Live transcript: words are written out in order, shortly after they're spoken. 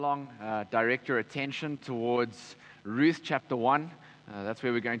Direct your attention towards Ruth chapter 1. That's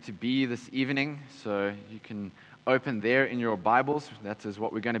where we're going to be this evening, so you can open there in your Bibles. That is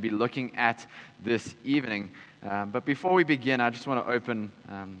what we're going to be looking at this evening. But before we begin, I just want to open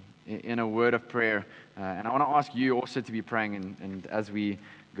in a word of prayer, and I want to ask you also to be praying, and as we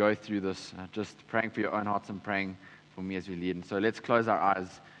go through this, just praying for your own hearts and praying for me as we lead. And so let's close our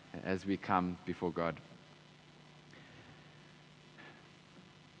eyes as we come before God.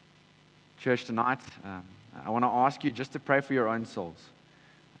 Church, tonight, I want to ask you just to pray for your own souls.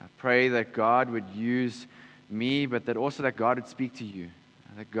 Pray that God would use me, but that also that God would speak to you.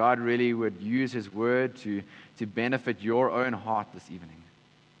 That God really would use His word to benefit your own heart this evening.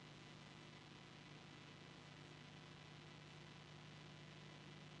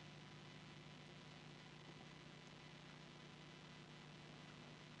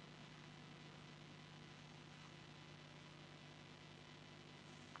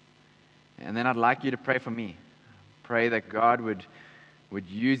 And then I'd like you to pray for me. Pray that God would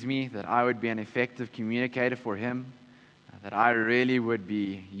use me, that I would be an effective communicator for Him, that I really would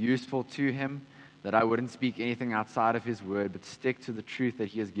be useful to Him, that I wouldn't speak anything outside of His word, but stick to the truth that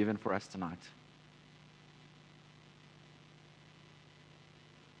He has given for us tonight.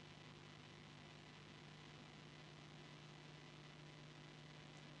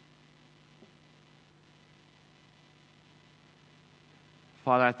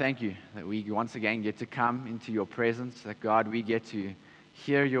 Father, I thank you that we once again get to come into your presence, that God, we get to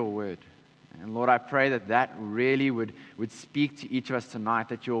hear your word. And Lord, I pray that that really would speak to each of us tonight,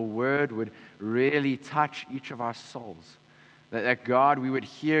 that your word would really touch each of our souls. That God, we would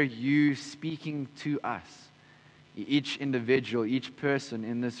hear you speaking to us, each individual, each person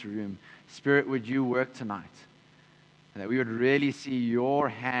in this room. Spirit, would you work tonight? And that we would really see your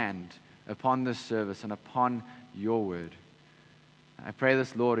hand upon this service and upon your word. I pray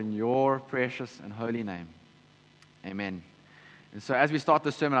this, Lord, in your precious and holy name. Amen. And so as we start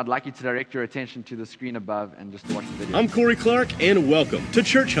the sermon, I'd like you to direct your attention to the screen above and just watch the video. I'm Corey Clark, and welcome to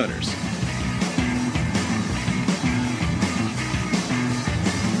Church Hunters.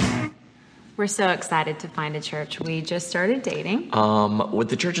 We're so excited to find a church. We just started dating. With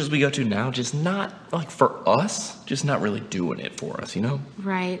the churches we go to now, just not, like, for us, just not really doing it for us, you know?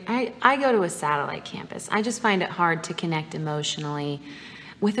 Right. I go to a satellite campus. I just find it hard to connect emotionally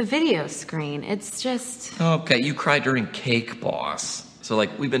with a video screen. It's just... Okay, you cried during Cake Boss. So,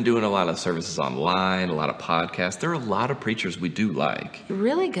 like, we've been doing a lot of services online, a lot of podcasts. There are a lot of preachers we do like.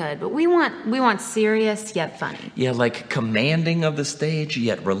 Really good, but we want serious yet funny. Yeah, like commanding of the stage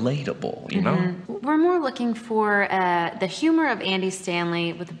yet relatable, you know? We're more looking for the humor of Andy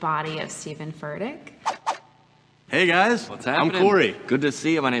Stanley with the body of Stephen Furtick. Hey guys, What's happening? I'm Corey. Good to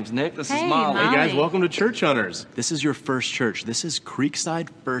see you. My name's Nick. This Hey, is Molly. Molly. Hey guys, welcome to Church Hunters. This is your first church. This is Creekside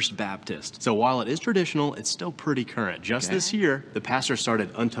First Baptist. So while it is traditional, it's still pretty current. Just this year, the pastor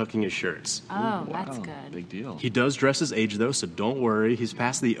started untucking his shirts. Oh, that's good. Big deal. He does dress his age though, so don't worry. He's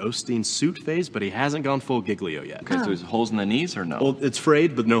past the Osteen suit phase, but he hasn't gone full Giglio yet. Okay, so there's holes in the knees or no? Well, it's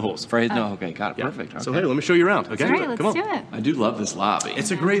frayed, but no holes. Afraid? No. Okay, got it. Yeah. Perfect. Okay. So hey, let me show you around, okay? All right, Come let's on. do it. I do love this lobby.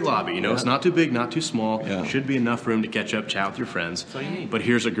 It's a great lobby, you know. It's not too big, not too small. Yeah. Should be enough room to catch up, chat with your friends. all you need. But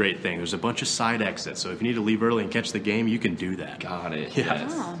here's a great thing. There's a bunch of side exits, so if you need to leave early and catch the game, you can do that. Got it. Yeah.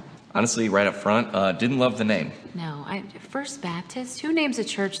 Yes. Oh. Honestly, right up front, didn't love the name. No, First Baptist? Who names a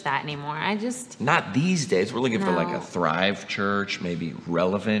church that anymore? Not these days. We're looking for like No. a Thrive Church, maybe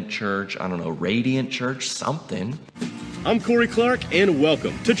Relevant Church, I don't know, Radiant Church, something. I'm Corey Clark, and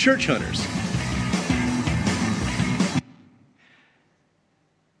welcome to Church Hunters.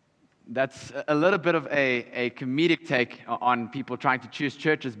 That's a little bit of a comedic take on people trying to choose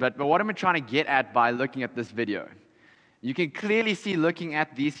churches, but what am I trying to get at by looking at this video? You can clearly see, looking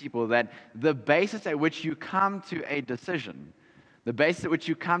at these people, that the basis at which you come to a decision, the basis at which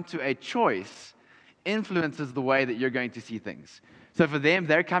you come to a choice, influences the way that you're going to see things. So for them,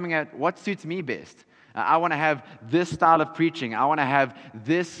 they're coming at what suits me best. I want to have this style of preaching. I want to have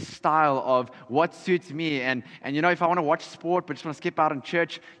this style of what suits me. And you know, if I want to watch sport but just want to skip out on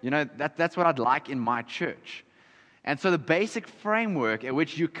church, you know, that's what I'd like in my church. And so the basic framework at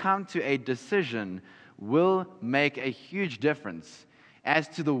which you come to a decision will make a huge difference as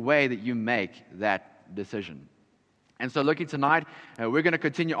to the way that you make that decision. And so looking tonight, we're going to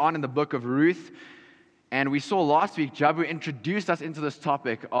continue on in the book of Ruth. And we saw last week, Jabu introduced us into this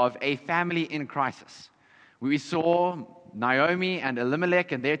topic of a family in crisis. We saw Naomi and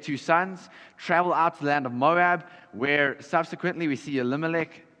Elimelech and their two sons travel out to the land of Moab, where subsequently we see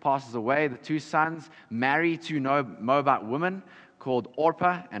Elimelech passes away. The two sons marry two Moabite women called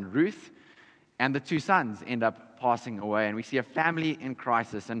Orpah and Ruth, and the two sons end up passing away, and we see a family in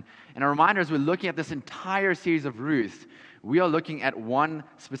crisis. And a reminder, as we're looking at this entire series of Ruth, we are looking at one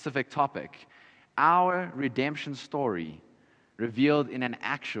specific topic: our redemption story revealed in an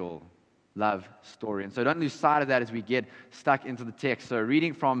actual love story. And so don't lose sight of that as we get stuck into the text. So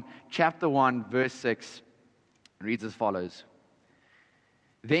reading from chapter 1, verse 6, reads as follows.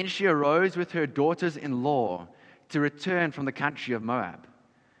 Then she arose with her daughters-in-law to return from the country of Moab.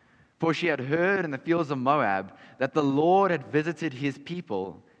 For she had heard in the fields of Moab that the Lord had visited his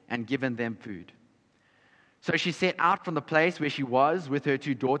people and given them food. So she set out from the place where she was with her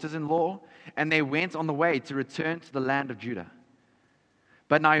 2 daughters-in-law, and they went on the way to return to the land of Judah.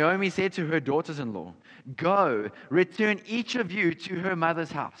 But Naomi said to her daughters-in-law, Go, return each of you to her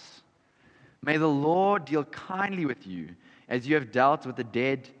mother's house. May the Lord deal kindly with you, as you have dealt with the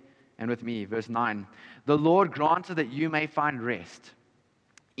dead and with me. Verse 9, the Lord granted that you may find rest,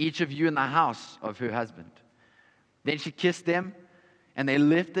 each of you in the house of her husband. Then she kissed them, and they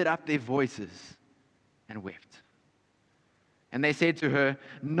lifted up their voices and wept. And they said to her,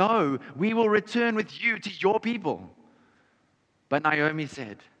 No, we will return with you to your people. But Naomi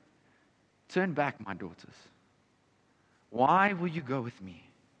said, Turn back, my daughters. Why will you go with me?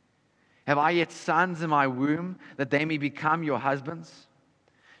 Have I yet sons in my womb, that they may become your husbands?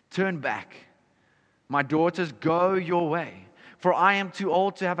 Turn back, my daughters, go your way, for I am too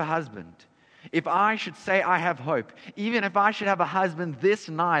old to have a husband. If I should say I have hope, even if I should have a husband this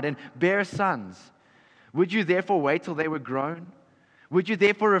night and bear sons, would you therefore wait till they were grown? Would you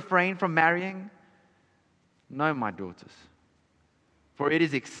therefore refrain from marrying? No, my daughters, for it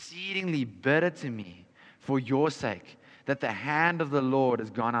is exceedingly bitter to me for your sake that the hand of the Lord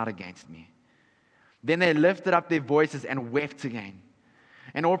has gone out against me. Then they lifted up their voices and wept again.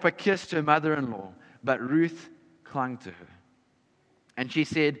 And Orpah kissed her mother-in-law, but Ruth clung to her. And she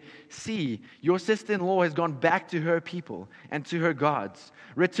said, See, your sister-in-law has gone back to her people and to her gods.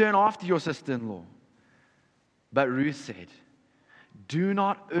 Return after your sister-in-law. But Ruth said, Do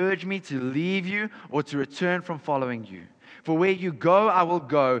not urge me to leave you or to return from following you. For where you go, I will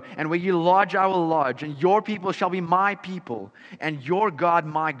go, and where you lodge, I will lodge, and your people shall be my people, and your God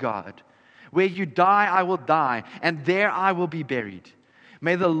my God. Where you die, I will die, and there I will be buried.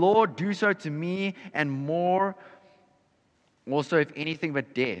 May the Lord do so to me, and more also, if anything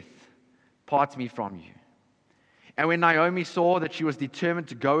but death parts me from you. And when Naomi saw that she was determined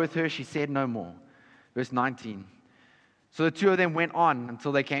to go with her, she said no more. Verse 19. So the 2 of them went on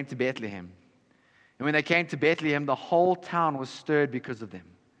until they came to Bethlehem. And when they came to Bethlehem, the whole town was stirred because of them.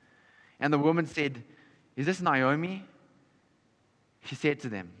 And the woman said, Is this Naomi? She said to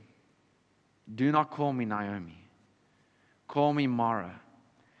them, Do not call me Naomi. Call me Mara,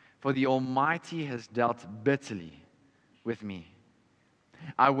 for the Almighty has dealt bitterly with me.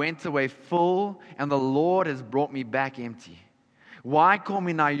 I went away full, and the Lord has brought me back empty. Why call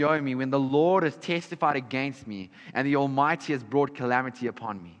me Naomi when the Lord has testified against me, and the Almighty has brought calamity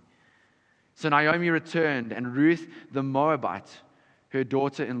upon me? So Naomi returned, and Ruth the Moabite, her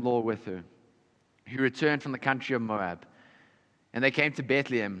daughter-in-law, with her, who returned from the country of Moab. And they came to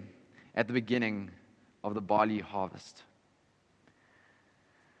Bethlehem at the beginning of the barley harvest.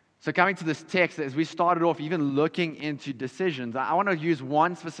 So coming to this text, as we started off even looking into decisions, I want to use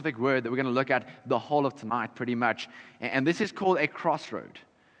one specific word that we're going to look at the whole of tonight pretty much. And this is called a crossroad.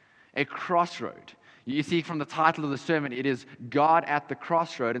 A crossroad. You see from the title of the sermon, it is God at the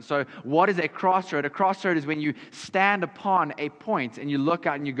crossroad. And so what is a crossroad? A crossroad is when you stand upon a point and you look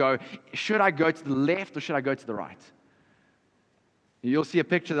out and you go, should I go to the left or should I go to the right? You'll see a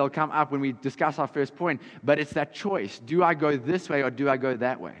picture that'll come up when we discuss our first point, but it's that choice. Do I go this way or do I go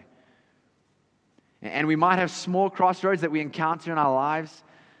that way? And we might have small crossroads that we encounter in our lives.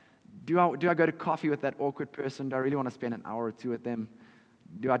 Do I go to coffee with that awkward person? Do I really want to spend an hour or two with them?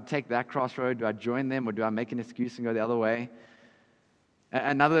 Do I take that crossroad? Do I join them? Or do I make an excuse and go the other way?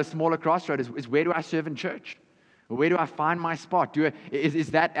 Another smaller crossroad is where do I serve in church? Where do I find my spot? Is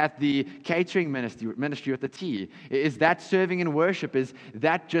that at the catering ministry with the tea? Is that serving in worship? Is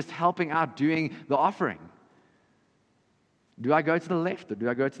that just helping out doing the offering? Do I go to the left or do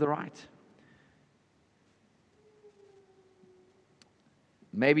I go to the right?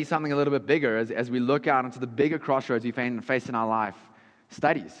 Maybe something a little bit bigger as we look out into the bigger crossroads we face in our life.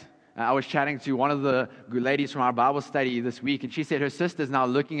 Studies. I was chatting to one of the ladies from our Bible study this week, and she said her sister's now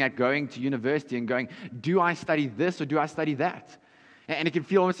looking at going to university and going, do I study this or do I study that? And it can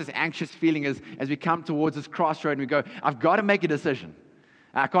feel almost this anxious feeling as we come towards this crossroad and we go, I've got to make a decision.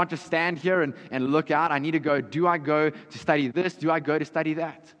 I can't just stand here and look out. I need to go, do I go to study this? Do I go to study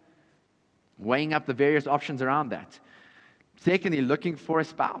that? Weighing up the various options around that. Secondly, looking for a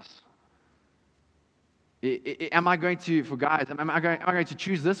spouse. Am I going to, for guys, am I going to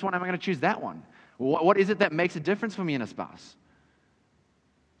choose this one? Am I going to choose that one? What is it that makes a difference for me in a spouse?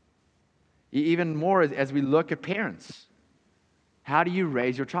 Even more as we look at parents, how do you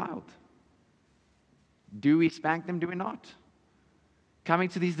raise your child? Do we spank them? Do we not? Coming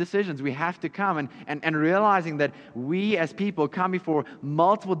to these decisions, we have to come and realizing that we as people come before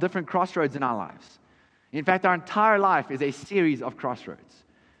multiple different crossroads in our lives. In fact, our entire life is a series of crossroads.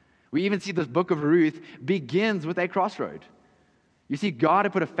 We even see this book of Ruth begins with a crossroad. You see, God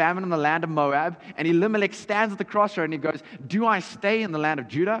had put a famine in the land of Moab, and Elimelech stands at the crossroad and he goes, do I stay in the land of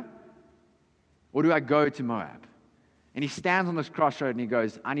Judah, or do I go to Moab? And he stands on this crossroad and he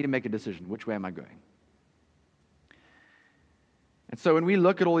goes, I need to make a decision. Which way am I going? And so when we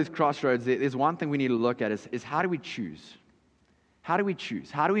look at all these crossroads, there's one thing we need to look at is how do we choose? How do we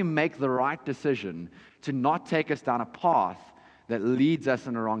choose? How do we make the right decision to not take us down a path that leads us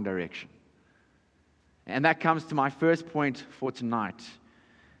in the wrong direction? And that comes to my first point for tonight.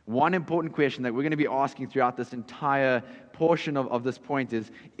 One important question that we're going to be asking throughout this entire portion of this point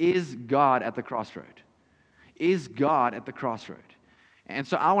is God at the crossroad? Is God at the crossroad? And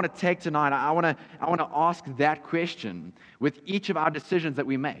so I want to take tonight, I want to ask that question with each of our decisions that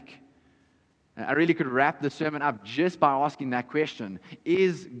we make. I really could wrap the sermon up just by asking that question.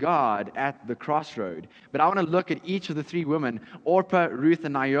 Is God at the crossroad? But I want to look at each of the three women, Orpah, Ruth,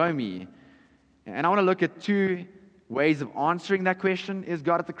 and Naomi. And I want to look at two ways of answering that question, is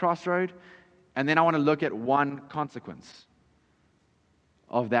God at the crossroad? And then I want to look at one consequence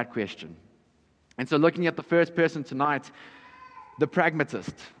of that question. And so looking at the first person tonight, the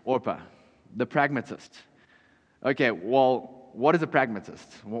pragmatist, Orpah, the pragmatist. Okay, well, what is a pragmatist?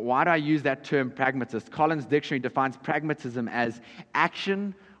 Why do I use that term pragmatist? Collins Dictionary defines pragmatism as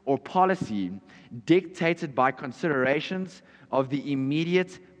action or policy dictated by considerations of the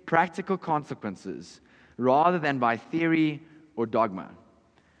immediate practical consequences rather than by theory or dogma.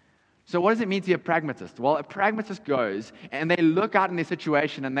 So what does it mean to be a pragmatist? Well, a pragmatist goes and they look out in their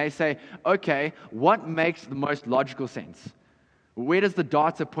situation and they say, okay, what makes the most logical sense? Where does the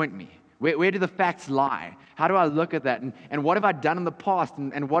data point me? Where do the facts lie? How do I look at that? And what have I done in the past?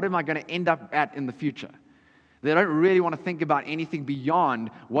 And what am I going to end up at in the future? They don't really want to think about anything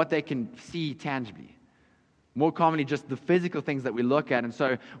beyond what they can see tangibly. More commonly, just the physical things that we look at. And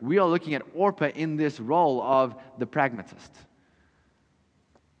so we are looking at Orpah in this role of the pragmatist.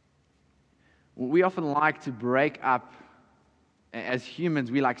 We often like to break up, as humans,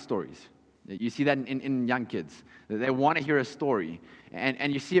 we like stories. You see that in young kids. They want to hear a story.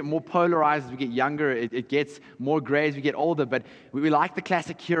 And you see it more polarized as we get younger. It gets more gray as we get older. But we like the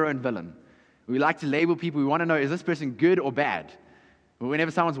classic hero and villain. We like to label people. We want to know, is this person good or bad?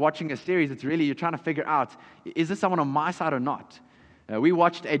 Whenever someone's watching a series, it's really, you're trying to figure out, is this someone on my side or not? We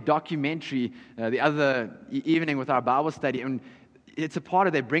watched a documentary the other evening with our Bible study, and it's a part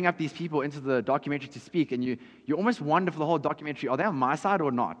of, they bring up these people into the documentary to speak, and you almost wonder for the whole documentary, are they on my side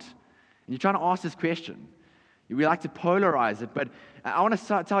or not? And you're trying to ask this question. We like to polarize it, but I want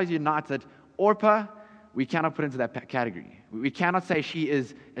to tell you tonight that Orpah, we cannot put into that category. We cannot say she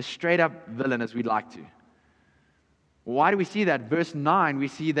is a straight-up villain as we'd like to. Why do we see that? Verse 9, we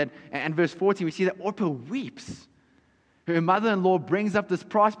see that, and verse 14, we see that Orpah weeps. Her mother-in-law brings up this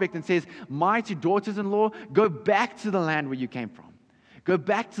prospect and says, my two daughters-in-law, go back to the land where you came from. Go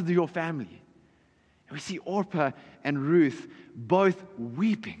back to your family. And we see Orpah and Ruth both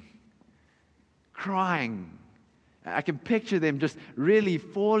weeping, crying. I can picture them just really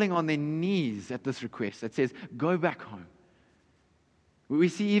falling on their knees at this request that says, go back home. We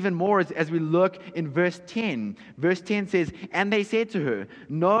see even more as we look in verse 10. Verse 10 says, and they said to her,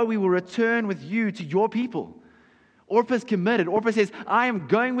 no, we will return with you to your people. Orpah's committed. Orpah says, I am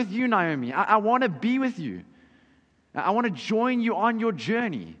going with you, Naomi. I want to be with you. I want to join you on your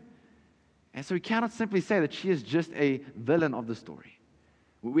journey. And so we cannot simply say that she is just a villain of the story.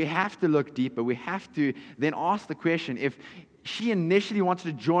 We have to look deeper. We have to then ask the question, if she initially wanted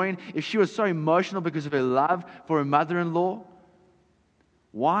to join, if she was so emotional because of her love for her mother-in-law,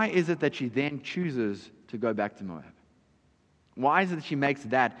 why is it that she then chooses to go back to Moab? Why is it that she makes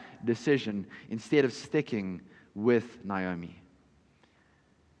that decision instead of sticking with Naomi?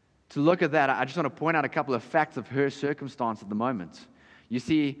 To look at that, I just want to point out a couple of facts of her circumstance at the moment. You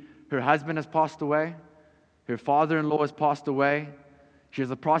see, her husband has passed away. Her father-in-law has passed away. She has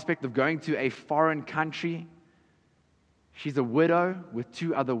the prospect of going to a foreign country. She's a widow with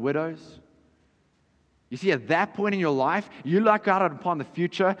two other widows. You see, at that point in your life, you look out upon the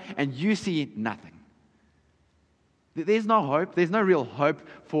future and you see nothing. There's no hope. There's no real hope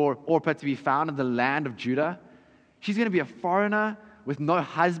for Orpah to be found in the land of Judah. She's going to be a foreigner with no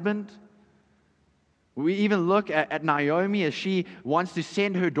husband. We even look at Naomi as she wants to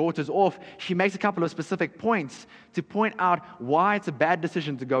send her daughters off. She makes a couple of specific points to point out why it's a bad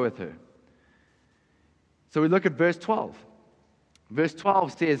decision to go with her. So we look at verse 12. Verse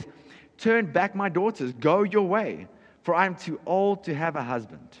 12 says, "Turn back, my daughters, go your way, for I am too old to have a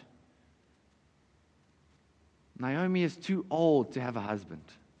husband." Naomi is too old to have a husband.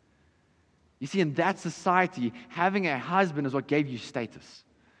 You see, in that society, having a husband is what gave you status.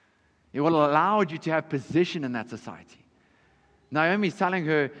 It will allow you to have position in that society. Naomi is telling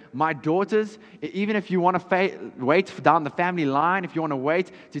her, my daughters, even if you want to wait down the family line, if you want to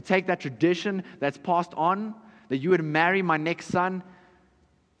wait to take that tradition that's passed on, that you would marry my next son,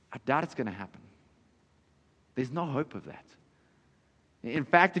 I doubt it's going to happen. There's no hope of that. In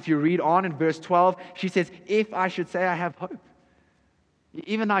fact, if you read on in verse 12, she says, if I should say I have hope.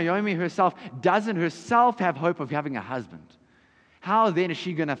 Even Naomi herself doesn't herself have hope of having a husband. How then is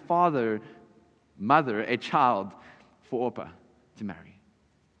she going to mother a child for Orpah to marry?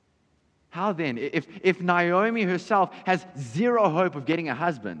 How then? If Naomi herself has zero hope of getting a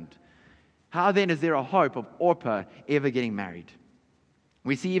husband, how then is there a hope of Orpah ever getting married?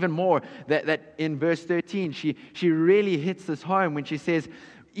 We see even more that in verse 13, she really hits this home when she says,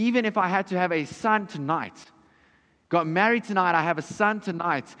 even if I had to have a son tonight, got married tonight, I have a son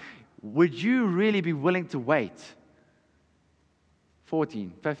tonight, would you really be willing to wait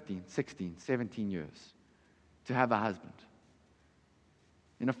 14, 15, 16, 17 years to have a husband?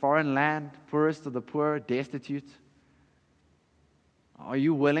 In a foreign land, poorest of the poor, destitute. Are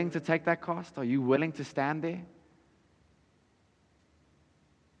you willing to take that cost? Are you willing to stand there?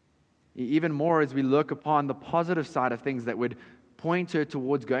 Even more as we look upon the positive side of things that would point her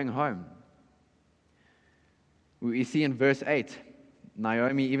towards going home. We see in verse 8,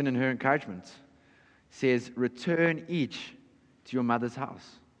 Naomi, even in her encouragement, says, return each to your mother's house.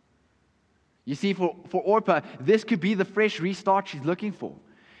 You see, for Orpah, this could be the fresh restart she's looking for.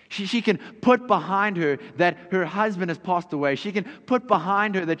 She can put behind her that her husband has passed away. She can put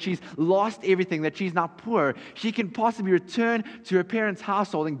behind her that she's lost everything, that she's now poor. She can possibly return to her parents'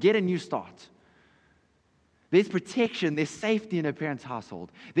 household and get a new start. There's protection, there's safety in her parents'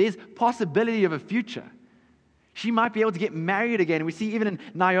 household. There's possibility of a future. She might be able to get married again. We see even in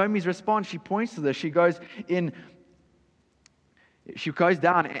Naomi's response, she points to this. She goes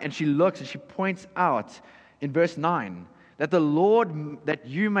down and she looks and she points out in verse 9 that the Lord, that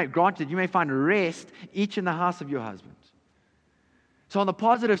you may find rest each in the house of your husband. So on the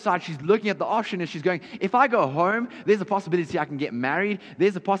positive side, she's looking at the option and she's going, if I go home, there's a possibility I can get married.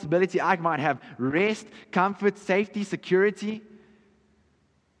 There's a possibility I might have rest, comfort, safety, security.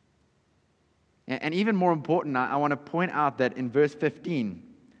 And even more important, I want to point out that in verse 15,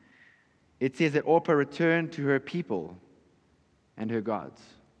 it says that Orpah returned to her people and her gods.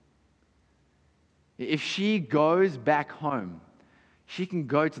 If she goes back home, she can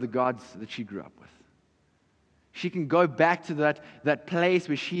go to the gods that she grew up with. She can go back to that place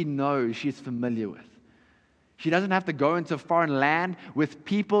where she knows she's familiar with. She doesn't have to go into a foreign land with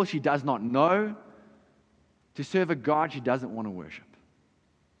people she does not know to serve a God she doesn't want to worship.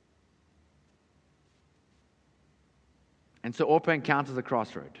 And so Orpah encounters a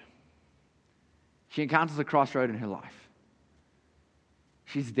crossroad. She encounters a crossroad in her life.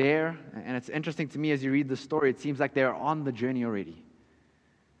 She's there, and it's interesting to me as you read the story, it seems like they're on the journey already.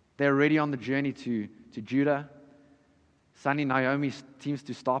 They're already on the journey to Judah. Suddenly Naomi seems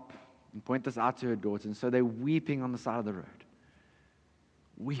to stop and point this out to her daughters, and so they're weeping on the side of the road.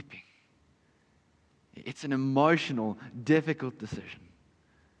 Weeping. It's an emotional, difficult decision.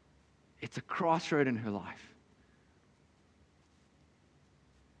 It's a crossroad in her life.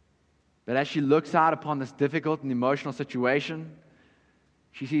 But as she looks out upon this difficult and emotional situation,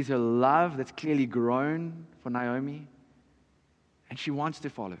 she sees her love that's clearly grown for Naomi, and she wants to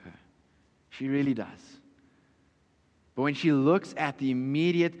follow her. She really does. But when she looks at the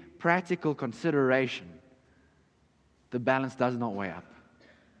immediate practical consideration, the balance does not weigh up.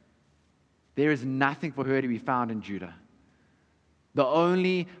 There is nothing for her to be found in Judah. The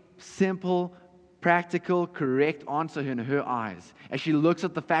only simple, practical, correct answer in her eyes, as she looks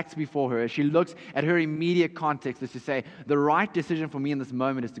at the facts before her, as she looks at her immediate context, is to say, the right decision for me in this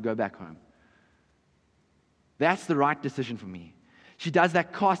moment is to go back home. That's the right decision for me. She does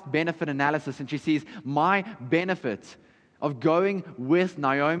that cost-benefit analysis and she sees my benefit of going with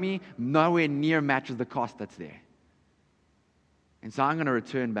Naomi nowhere near matches the cost that's there. And so I'm going to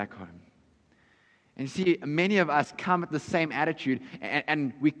return back home. And you see, many of us come at the same attitude,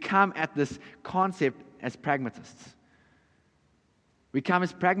 and we come at this concept as pragmatists. We come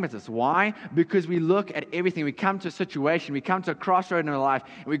as pragmatists. Why? Because we look at everything. We come to a situation, we come to a crossroad in our life,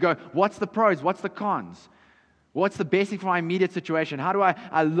 and we go, what's the pros? What's the cons? What's the best thing for my immediate situation? How do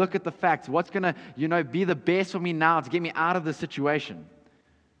I look at the facts? What's going to, be the best for me now to get me out of this situation?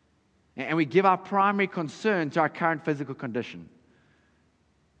 And we give our primary concern to our current physical condition.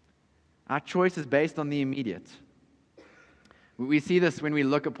 Our choice is based on the immediate. We see this when we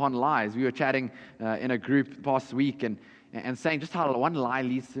look upon lies. We were chatting in a group past week and saying just how one lie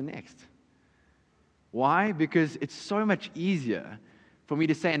leads to the next. Why? Because it's so much easier for me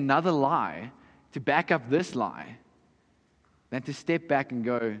to say another lie to back up this lie than to step back and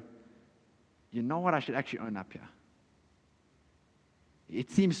go, you know what, I should actually own up here.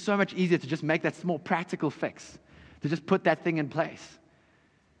 It seems so much easier to just make that small practical fix, to just put that thing in place.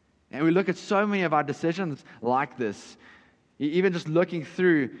 And we look at so many of our decisions like this. Even just looking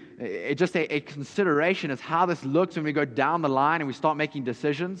through, just a consideration is how this looks when we go down the line and we start making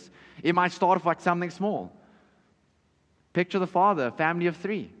decisions. It might start off like something small. Picture the father, a family of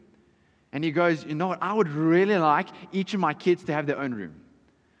 3. And he goes, you know what, I would really like each of my kids to have their own room.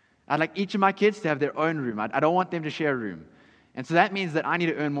 I'd like each of my kids to have their own room. I don't want them to share a room. And so that means that I need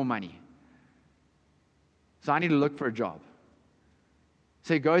to earn more money. So I need to look for a job.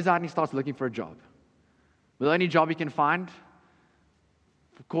 So he goes out and he starts looking for a job. But the only job he can find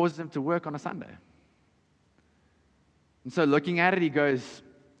causes him to work on a Sunday. And so looking at it, he goes,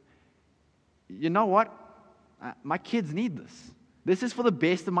 you know what? My kids need this. This is for the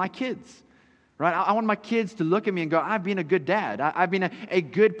best of my kids. Right? I want my kids to look at me and go, I've been a good dad. I've been a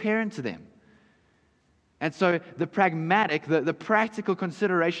good parent to them. And so the pragmatic, the practical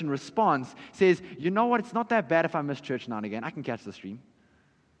consideration response says, you know what? It's not that bad if I miss church now and again. I can catch the stream.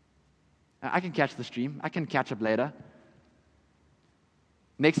 I can catch up later.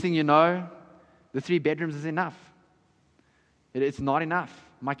 Next thing you know, the 3 bedrooms is enough. It's not enough.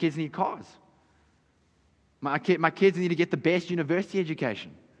 My kids need cars. My kids need to get the best university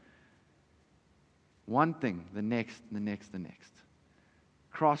education. One thing, the next.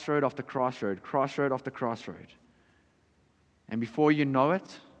 Crossroad after crossroad, crossroad after crossroad. And before you know it,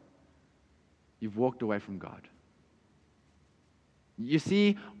 you've walked away from God. You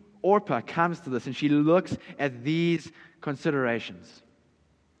see, Orpah comes to this and she looks at these considerations.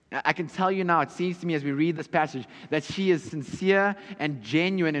 I can tell you now, it seems to me as we read this passage, that she is sincere and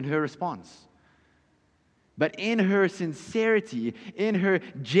genuine in her response. But in her sincerity, in her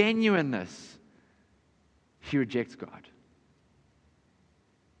genuineness, she rejects God.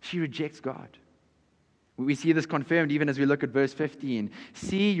 She rejects God. We see this confirmed even as we look at verse 15.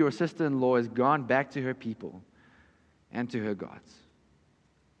 See, your sister-in-law has gone back to her people and to her gods.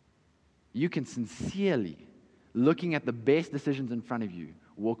 You can sincerely, looking at the best decisions in front of you,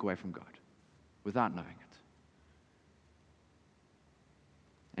 walk away from God without knowing it.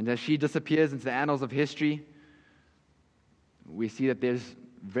 And as she disappears into the annals of history, we see that there's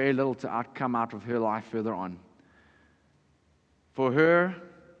very little to come out of her life further on. For her,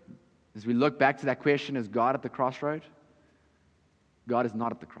 as we look back to that question, is God at the crossroad? God is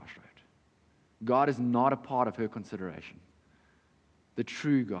not at the crossroad. God is not a part of her consideration. The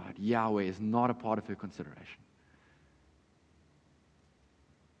true God, Yahweh, is not a part of her consideration.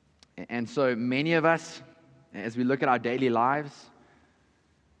 And so many of us, as we look at our daily lives,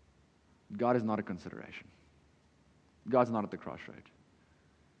 God is not a consideration. God's not at the crossroad.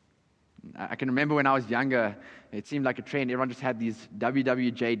 I can remember when I was younger, it seemed like a trend. Everyone just had these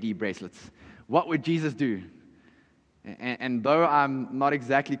WWJD bracelets. What would Jesus do? And though I'm not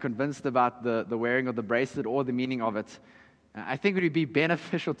exactly convinced about the wearing of the bracelet or the meaning of it, I think it would be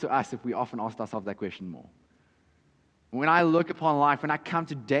beneficial to us if we often asked ourselves that question more. When I look upon life, when I come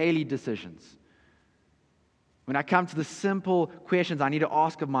to daily decisions, when I come to the simple questions I need to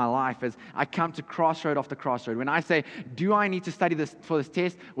ask of my life, as I come to crossroad after crossroad, when I say, do I need to study this for this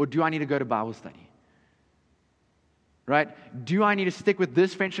test, or do I need to go to Bible study? Right? Do I need to stick with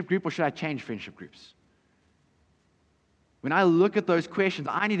this friendship group, or should I change friendship groups? When I look at those questions,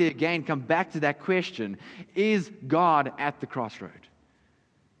 I need to again come back to that question, is God at the crossroad?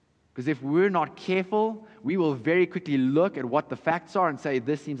 Because if we're not careful, we will very quickly look at what the facts are and say,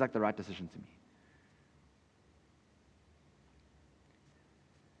 this seems like the right decision to me.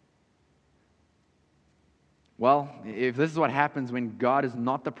 Well, if this is what happens when God is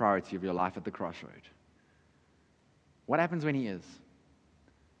not the priority of your life at the crossroad, what happens when He is?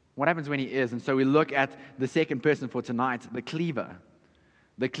 What happens when He is? And so we look at the second person for tonight, the cleaver,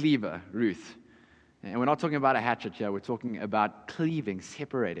 Ruth. And we're not talking about a hatchet here. We're talking about cleaving,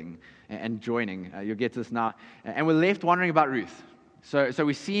 separating, and joining. You'll get to this now. And we're left wondering about Ruth. So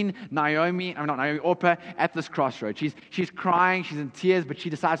we've seen Orpah at this crossroad. She's crying, she's in tears, but she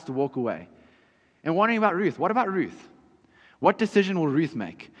decides to walk away. And wondering about Ruth. What about Ruth? What decision will Ruth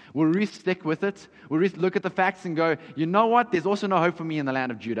make? Will Ruth stick with it? Will Ruth look at the facts and go, you know what? There's also no hope for me in the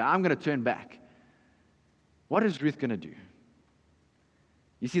land of Judah. I'm going to turn back. What is Ruth going to do?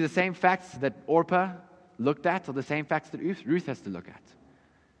 You see, the same facts that Orpah looked at are the same facts that Ruth has to look at.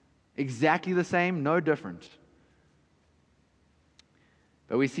 Exactly the same, no different.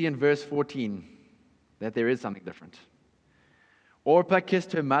 But we see in verse 14 that there is something different. Orpah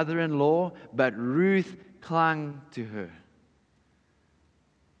kissed her mother-in-law, but Ruth clung to her.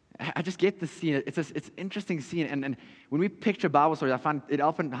 I just get the scene. It's an interesting scene. And when we picture Bible stories, I find it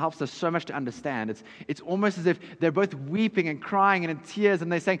often helps us so much to understand. It's almost as if they're both weeping and crying and in tears,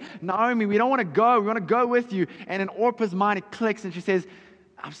 and they're saying, Naomi, we don't want to go. We want to go with you. And in Orpah's mind, it clicks, and she says,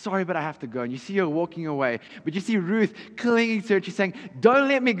 I'm sorry, but I have to go. And you see her walking away. But you see Ruth clinging to her. She's saying, don't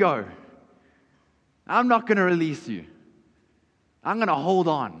let me go. I'm not going to release you. I'm going to hold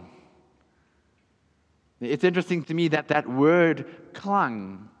on. It's interesting to me that that word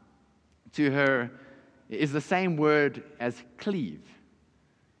clung to her is the same word as cleave.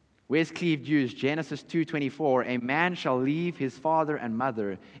 Where's cleave used? Genesis 2:24, a man shall leave his father and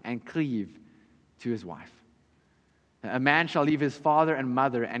mother and cleave to his wife. A man shall leave his father and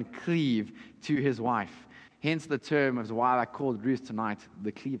mother and cleave to his wife. Hence the term is why I called Ruth tonight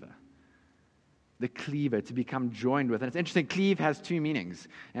the cleaver. The cleaver, to become joined with. And it's interesting, cleave has two meanings.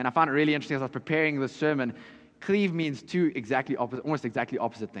 And I found it really interesting as I was preparing the sermon. Cleave means two almost exactly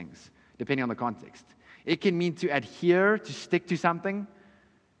opposite things, depending on the context. It can mean to adhere, to stick to something,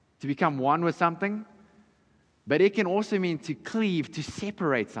 to become one with something. But it can also mean to cleave, to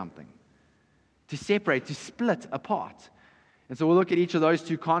separate something. To separate, to split apart. And so we'll look at each of those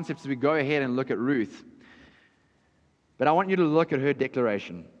two concepts as we go ahead and look at Ruth. But I want you to look at her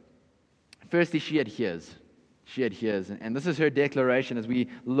declaration. Firstly, she adheres. She adheres. And this is her declaration as we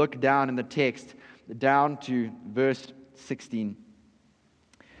look down in the text, down to verse 16.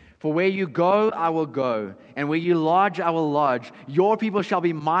 For where you go, I will go, and where you lodge, I will lodge. Your people shall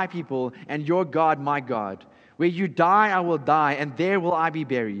be my people, and your God my God. Where you die, I will die, and there will I be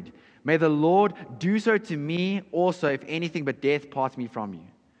buried. May the Lord do so to me also, if anything but death parts me from you.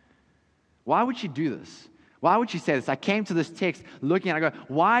 Why would she do this? Why would she say this? I came to this text looking and I go,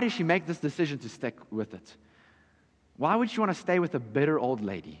 why does she make this decision to stick with it? Why would she want to stay with a bitter old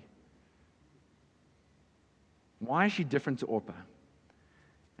lady? Why is she different to Orpah?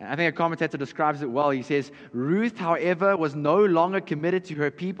 And I think a commentator describes it well. He says, Ruth, however, was no longer committed to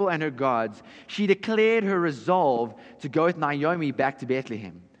her people and her gods. She declared her resolve to go with Naomi back to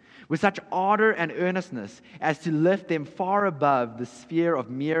Bethlehem, with such ardor and earnestness as to lift them far above the sphere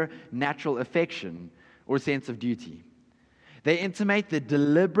of mere natural affection or sense of duty. They intimate the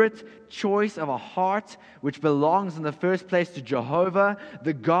deliberate choice of a heart which belongs in the first place to Jehovah,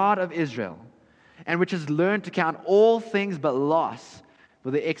 the God of Israel, and which has learned to count all things but loss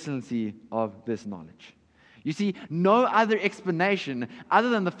for the excellency of this knowledge. You see, no other explanation other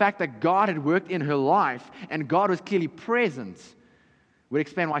than the fact that God had worked in her life and God was clearly present would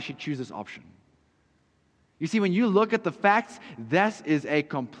explain why she chose this option. You see, when you look at the facts, this is a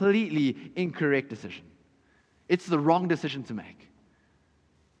completely incorrect decision. It's the wrong decision to make.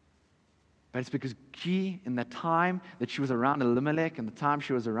 But it's because she, in the time that she was around Elimelech and the time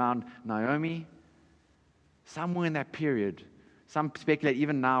she was around Naomi, somewhere in that period, some speculate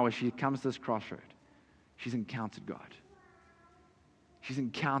even now as she comes to this crossroad, she's encountered God. She's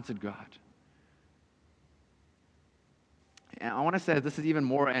encountered God. And I want to say that this is even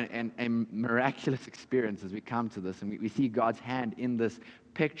more a miraculous experience as we come to this. And we see God's hand in this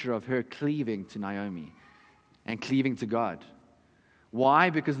picture of her cleaving to Naomi and cleaving to God.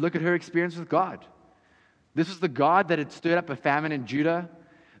 Why? Because look at her experience with God. This was the God that had stirred up a famine in Judah.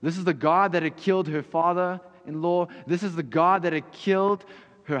 This is the God that had killed her father-in-law. This is the God that had killed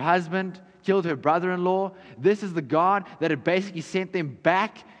her husband, killed her brother-in-law. This is the God that had basically sent them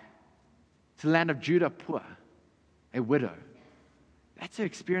back to the land of Judah poor, a widow. That's her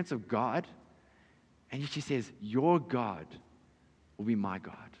experience of God. And yet she says, your God will be my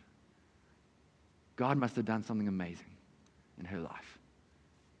God. God must have done something amazing in her life.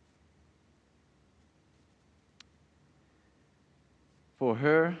 For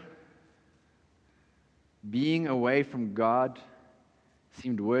her, being away from God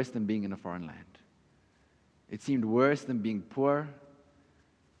seemed worse than being in a foreign land. It seemed worse than being poor.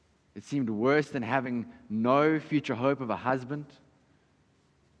 It seemed worse than having no future hope of a husband,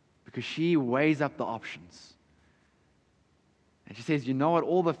 because she weighs up the options. And she says, you know what,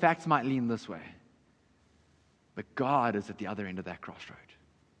 all the facts might lean this way. But God is at the other end of that crossroad.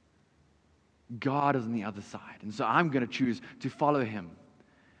 God is on the other side. And so I'm going to choose to follow him.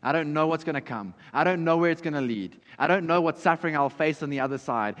 I don't know what's going to come. I don't know where it's going to lead. I don't know what suffering I'll face on the other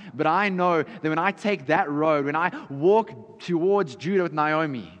side. But I know that when I take that road, when I walk towards Judah with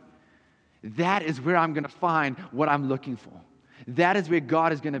Naomi, that is where I'm going to find what I'm looking for. That is where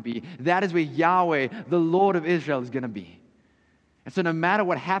God is going to be. That is where Yahweh, the Lord of Israel, is going to be. And so no matter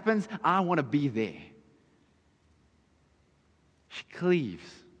what happens, I want to be there. She cleaves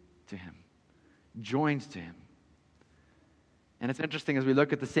to him, joins to him. And it's interesting as we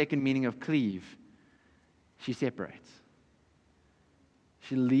look at the second meaning of cleave, she separates.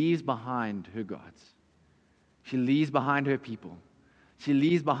 She leaves behind her gods. She leaves behind her people. She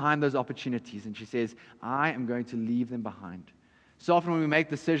leaves behind those opportunities, and she says, I am going to leave them behind. So often when we make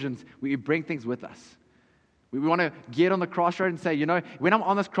decisions, we bring things with us. We want to get on the crossroad and say, when I'm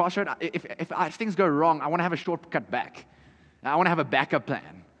on this crossroad, if things go wrong, I want to have a shortcut back. I want to have a backup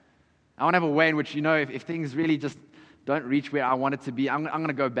plan. I want to have a way in which, if things really just don't reach where I want it to be, I'm going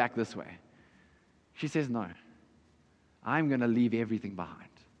to go back this way. She says, no. I'm going to leave everything behind.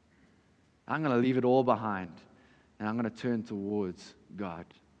 I'm going to leave it all behind, and I'm going to turn towards God.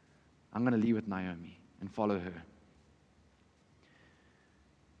 I'm going to leave with Naomi and follow her.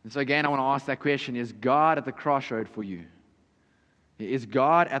 And so again, I want to ask that question, is God at the crossroad for you? Is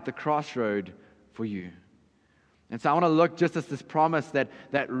God at the crossroad for you? And so I want to look just at this promise that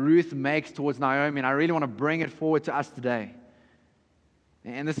Ruth makes towards Naomi, and I really want to bring it forward to us today.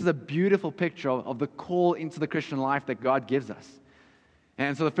 And this is a beautiful picture of the call into the Christian life that God gives us.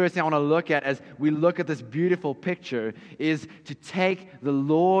 And so the first thing I want to look at as we look at this beautiful picture is to take the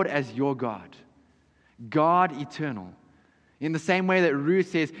Lord as your God. God eternal. In the same way that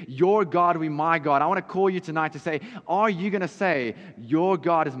Ruth says, your God will be my God, I want to call you tonight to say, are you going to say, your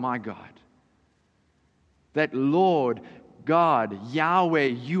God is my God? That Lord, God, Yahweh,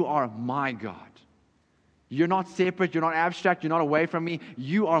 you are my God. You're not separate, you're not abstract, you're not away from me.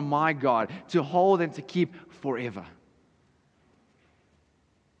 You are my God, to hold and to keep forever.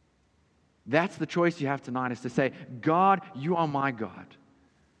 That's the choice you have tonight, is to say, God, you are my God.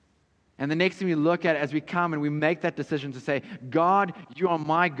 And the next thing we look at as we come and we make that decision to say, God, you are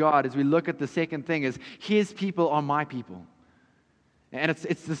my God, as we look at the second thing is, his people are my people. And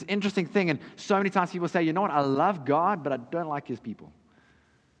it's this interesting thing, and so many times people say, I love God, but I don't like his people.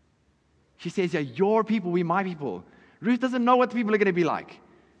 She says, your people, we my people. Ruth doesn't know what the people are going to be like.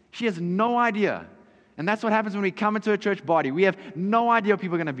 She has no idea. And that's what happens when we come into a church body. We have no idea what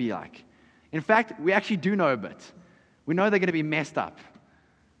people are going to be like. In fact, we actually do know a bit. We know they're going to be messed up.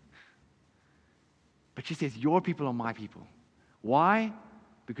 But she says, your people are my people. Why?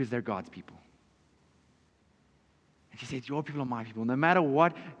 Because they're God's people. And she says, your people are my people. No matter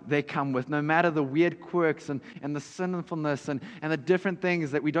what they come with, no matter the weird quirks and the sinfulness and the different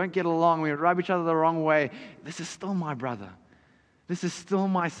things that we don't get along, we rub each other the wrong way, this is still my brother. This is still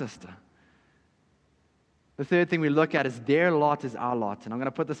my sister. The third thing we look at is their lot is our lot. And I'm going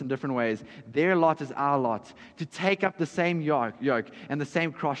to put this in different ways. Their lot is our lot. To take up the same yoke and the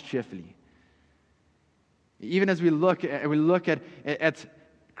same cross cheerfully. Even as we look at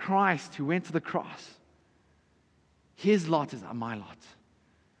Christ who went to the cross, his lot is my lot.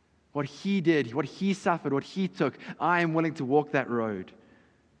 What he did, what he suffered, what he took, I am willing to walk that road.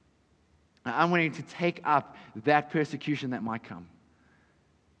 I'm willing to take up that persecution that might come.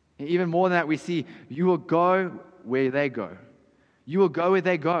 And even more than that, we see you will go where they go. You will go where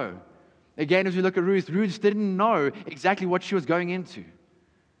they go. Again, as we look at Ruth didn't know exactly what she was going into.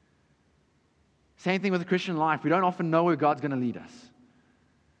 Same thing with the Christian life. We don't often know where God's going to lead us.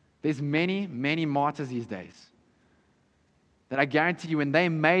 There's many, many martyrs these days that I guarantee you, when they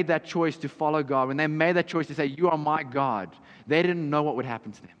made that choice to follow God, when they made that choice to say, you are my God, they didn't know what would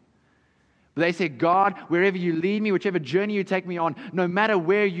happen to them. But they said, God, wherever you lead me, whichever journey you take me on, no matter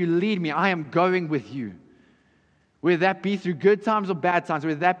where you lead me, I am going with you. Whether that be through good times or bad times,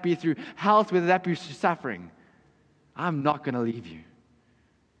 whether that be through health, whether that be through suffering, I'm not going to leave you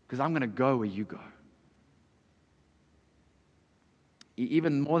because I'm going to go where you go.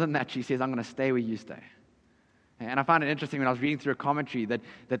 Even more than that, she says, I'm going to stay where you stay. And I find it interesting when I was reading through a commentary that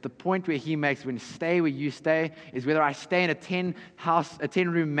the point where he makes when stay where you stay is whether I stay in a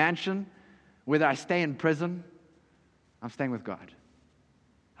 10-room mansion, whether I stay in prison, I'm staying with God.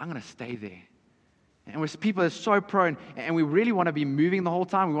 I'm going to stay there. And with people that are so prone, and we really want to be moving the whole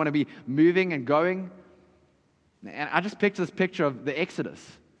time. We want to be moving and going. And I just picture this picture of the Exodus.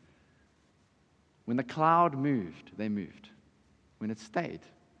 When the cloud moved, they moved. When it stayed,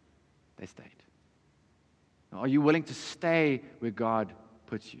 they stayed. Are you willing to stay where God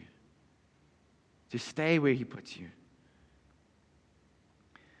puts you? to stay where He puts you.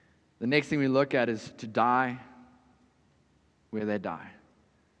 The next thing we look at is to die where they die.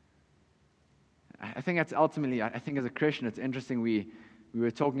 I think that's ultimately, I think as a Christian, it's interesting. We were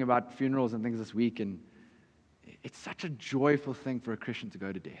talking about funerals and things this week, and it's such a joyful thing for a Christian to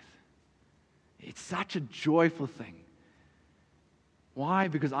go to death. It's such a joyful thing. Why?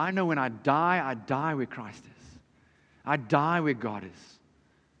 Because I know when I die where Christ is. I die where God is.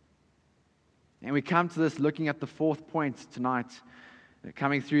 And we come to this looking at the fourth point tonight,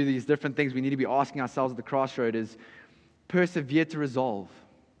 coming through these different things we need to be asking ourselves at the crossroad is persevere to resolve.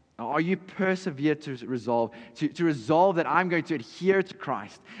 Are you persevere to resolve? To resolve that I'm going to adhere to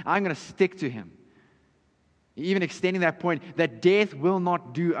Christ. I'm going to stick to Him. Even extending that point, that death will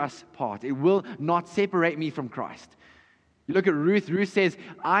not do us part. It will not separate me from Christ. You look at Ruth. Ruth says,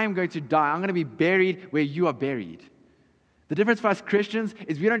 I am going to die. I'm going to be buried where you are buried. The difference for us Christians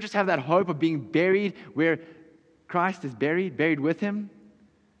is we don't just have that hope of being buried where Christ is buried with Him.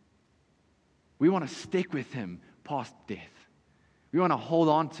 We want to stick with Him past death. We want to hold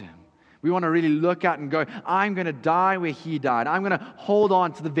on to Him. We want to really look out and go, I'm going to die where He died. I'm going to hold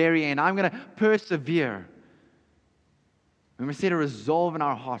on to the very end. I'm going to persevere. And we set a resolve in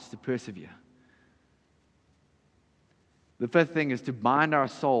our hearts to persevere. The fifth thing is to bind our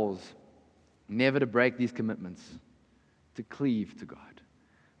souls, never to break these commitments, to cleave to God.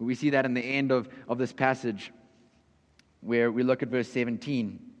 We see that in the end of this passage where we look at verse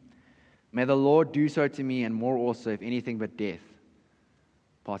 17. May the Lord do so to me and more also, if anything but death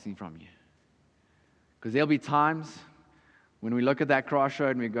passing from you. Because there'll be times when we look at that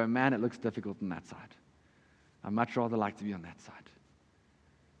crossroad and we go, man, it looks difficult on that side. I'd much rather like to be on that side.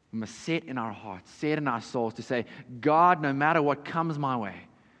 We must set in our hearts, set in our souls to say, God, no matter what comes my way,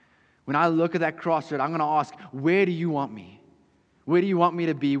 when I look at that crossroad, I'm going to ask, where do you want me? Where do you want me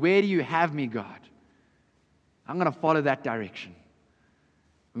to be? Where do you have me, God? I'm going to follow that direction.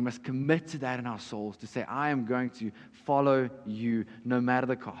 We must commit to that in our souls to say, I am going to follow you no matter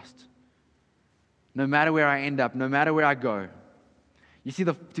the cost. No matter where I end up, no matter where I go. You see,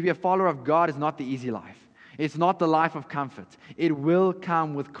 to be a follower of God is not the easy life. It's not the life of comfort. It will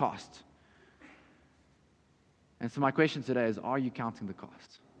come with cost. And so my question today is, are you counting the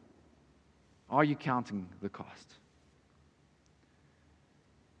cost? Are you counting the cost?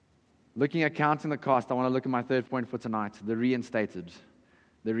 Looking at counting the cost, I want to look at my third point for tonight, the reinstated.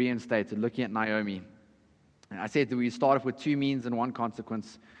 The reinstated, looking at Naomi. And I said that we start off with two means and one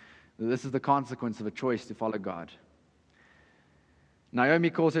consequence. This is the consequence of a choice to follow God.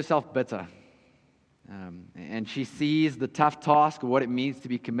 Naomi calls herself bitter. And she sees the tough task of what it means to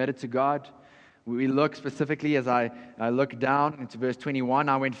be committed to God. We look specifically, as I look down into verse 21,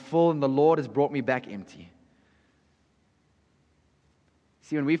 I went full and the Lord has brought me back empty.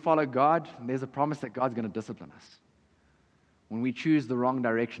 See, when we follow God, there's a promise that God's going to discipline us when we choose the wrong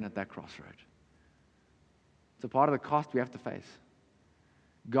direction at that crossroad. It's a part of the cost we have to face.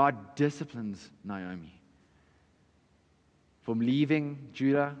 God disciplines Naomi from leaving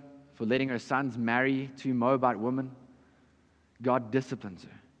Judah, for letting her sons marry two Moabite women. God disciplines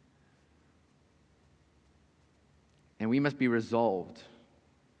her. And we must be resolved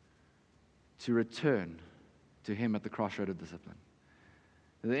to return to Him at the crossroad of discipline.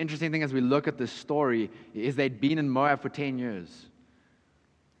 The interesting thing as we look at this story is they'd been in Moab for 10 years.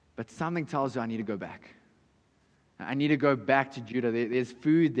 But something tells you I need to go back. I need to go back to Judah. There's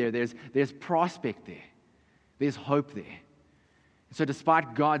food there. There's prospect there. There's hope there. So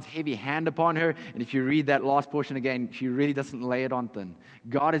despite God's heavy hand upon her, and if you read that last portion again, she really doesn't lay it on thin.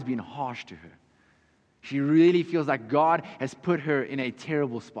 God has been harsh to her. She really feels like God has put her in a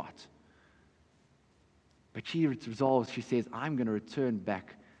terrible spot. But she resolves, she says, I'm going to return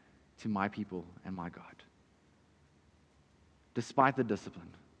back to my people and my God. Despite the discipline.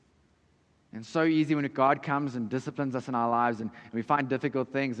 And so easy when God comes and disciplines us in our lives and we find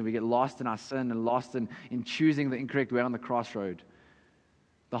difficult things and we get lost in our sin and lost in choosing the incorrect way on the crossroad.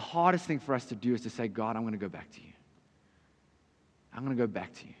 The hardest thing for us to do is to say, God, I'm going to go back to you. I'm going to go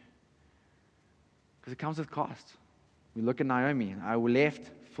back to you. Because it comes with cost. We look at Naomi. I left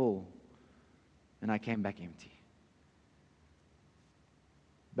full, and I came back empty.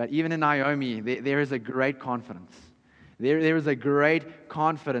 But even in Naomi, there is a great confidence. There is a great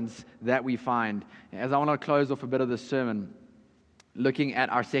confidence that we find. As I want to close off a bit of this sermon, looking at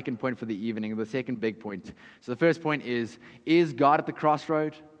our second point for the evening, the second big point. So the first point is God at the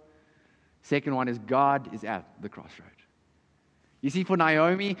crossroad? Second one is God is at the crossroad. You see, for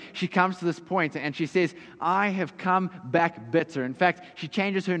Naomi, she comes to this point and she says, I have come back bitter. In fact, she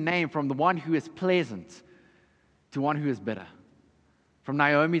changes her name from the one who is pleasant to one who is bitter. From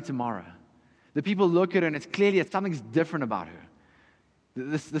Naomi to Mara. The people look at her, and it's clearly that something's different about her.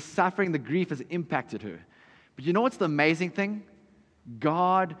 The suffering, the grief has impacted her. But you know what's the amazing thing?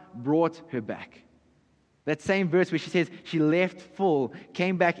 God brought her back. That same verse where she says she left full,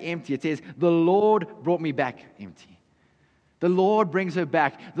 came back empty. It says, the Lord brought me back empty. The Lord brings her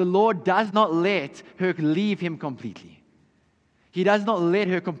back. The Lord does not let her leave Him completely. He does not let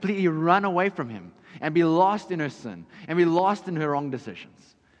her completely run away from Him and be lost in her sin and be lost in her wrong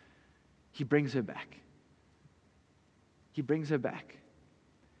decisions. He brings her back. He brings her back.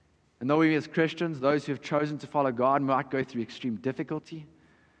 And though we as Christians, those who have chosen to follow God, might go through extreme difficulty,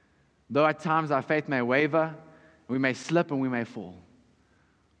 though at times our faith may waver, we may slip and we may fall,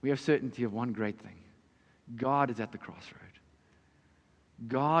 we have certainty of one great thing. God is at the crossroad.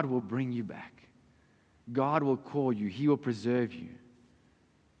 God will bring you back. God will call you. He will preserve you.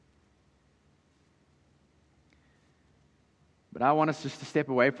 But I want us just to step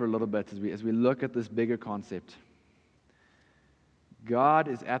away for a little bit as we look at this bigger concept. God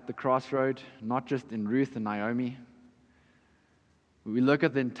is at the crossroad, not just in Ruth and Naomi. We look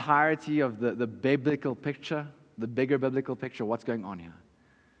at the entirety of the biblical picture, the bigger biblical picture, what's going on here.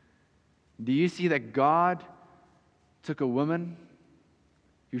 Do you see that God took a woman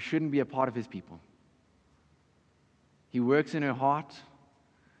who shouldn't be a part of His people? He works in her heart,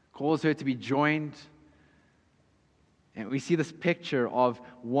 calls her to be joined. And we see this picture of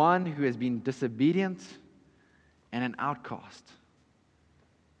one who has been disobedient and an outcast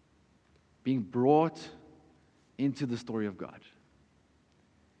being brought into the story of God.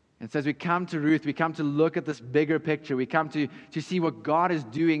 And so as we come to Ruth, we come to look at this bigger picture. We come to see what God is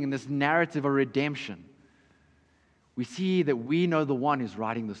doing in this narrative of redemption. We see that we know the one who's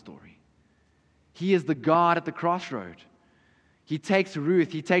writing the story. He is the God at the crossroad. He takes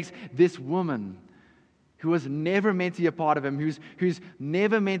Ruth, He takes this woman who was never meant to be a part of Him, who's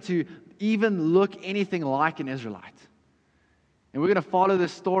never meant to even look anything like an Israelite. And we're going to follow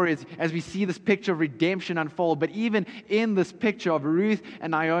this story as we see this picture of redemption unfold. But even in this picture of Ruth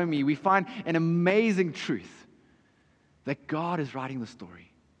and Naomi, we find an amazing truth that God is writing the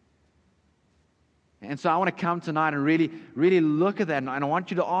story. And so I want to come tonight and really, really look at that. And I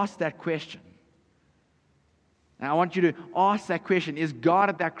want you to ask that question. And I want you to ask that question, is God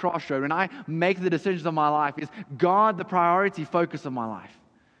at that crossroad? When I make the decisions of my life, is God the priority focus of my life?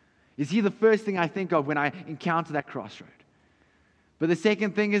 Is He the first thing I think of when I encounter that crossroad? But the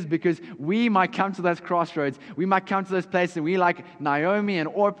second thing is because we might come to those crossroads, we might come to those places, and we, like Naomi and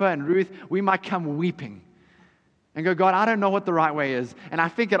Orpah and Ruth, we might come weeping and go, God, I don't know what the right way is. And I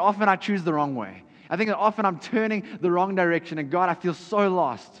think that often I choose the wrong way. I think that often I'm turning the wrong direction, and God, I feel so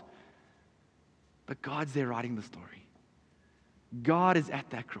lost. But God's there writing the story. God is at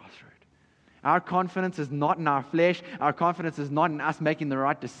that crossroad. Our confidence is not in our flesh. Our confidence is not in us making the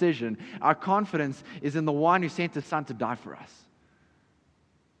right decision. Our confidence is in the one who sent His Son to die for us.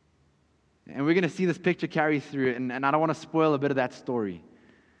 And we're going to see this picture carry through, and I don't want to spoil a bit of that story.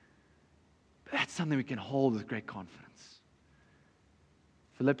 But that's something we can hold with great confidence.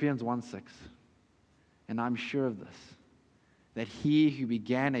 Philippians 1:6. And I'm sure of this, that He who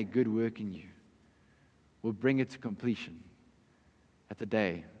began a good work in you will bring it to completion at the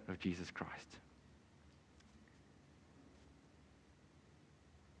day of Jesus Christ.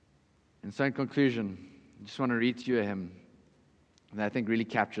 And so in conclusion, I just want to read to you a hymn that I think really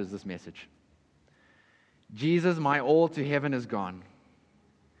captures this message. Jesus, my all to heaven is gone.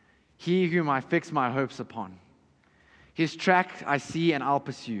 He whom I fix my hopes upon. His track I see and I'll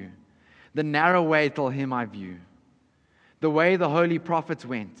pursue. The narrow way till Him I view. The way the holy prophets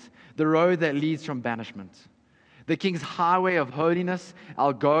went. The road that leads from banishment. The King's highway of holiness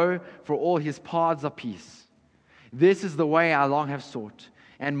I'll go, for all His paths are peace. This is the way I long have sought,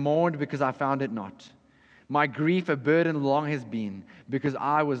 and mourned because I found it not. My grief a burden long has been, because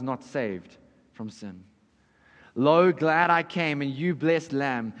I was not saved from sin. Lo, glad I came, and you, blessed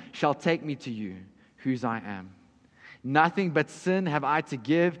Lamb, shall take me to you, whose I am. Nothing but sin have I to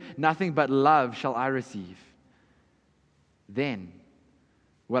give, nothing but love shall I receive. Then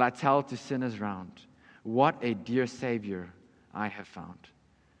will I tell to sinners round, what a dear Savior I have found.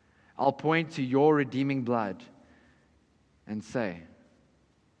 I'll point to your redeeming blood and say,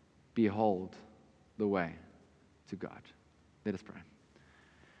 behold the way to God. Let us pray.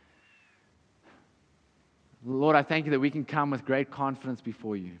 Lord, I thank you that we can come with great confidence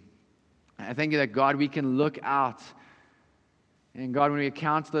before you. I thank you that, God, we can look out. And God, when we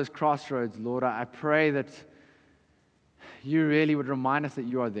encounter those crossroads, Lord, I pray that you really would remind us that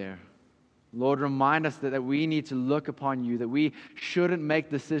you are there. Lord, remind us that we need to look upon you, that we shouldn't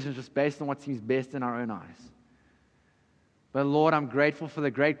make decisions just based on what seems best in our own eyes. But Lord, I'm grateful for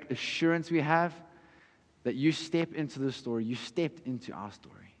the great assurance we have that you step into the story. You stepped into our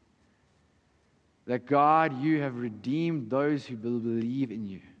story. That God, you have redeemed those who believe in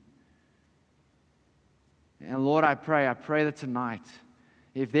you. And Lord, I pray that tonight,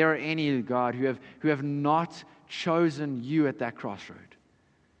 if there are any, God, who have not chosen you at that crossroad,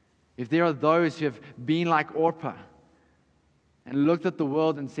 if there are those who have been like Orpah and looked at the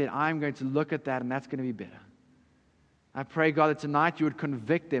world and said, I'm going to look at that and that's going to be better. I pray, God, that tonight you would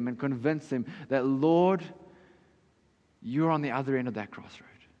convict them and convince them that, Lord, you're on the other end of that crossroad.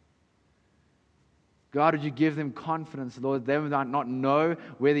 God, would you give them confidence, Lord? They might not know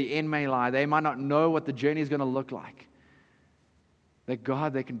where the end may lie. They might not know what the journey is going to look like. That,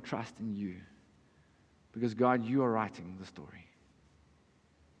 God, they can trust in you. Because, God, you are writing the story.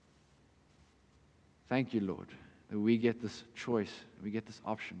 Thank you, Lord, that we get this choice, we get this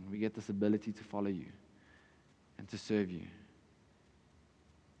option, we get this ability to follow you and to serve you.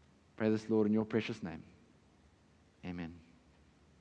 Pray this, Lord, in your precious name. Amen.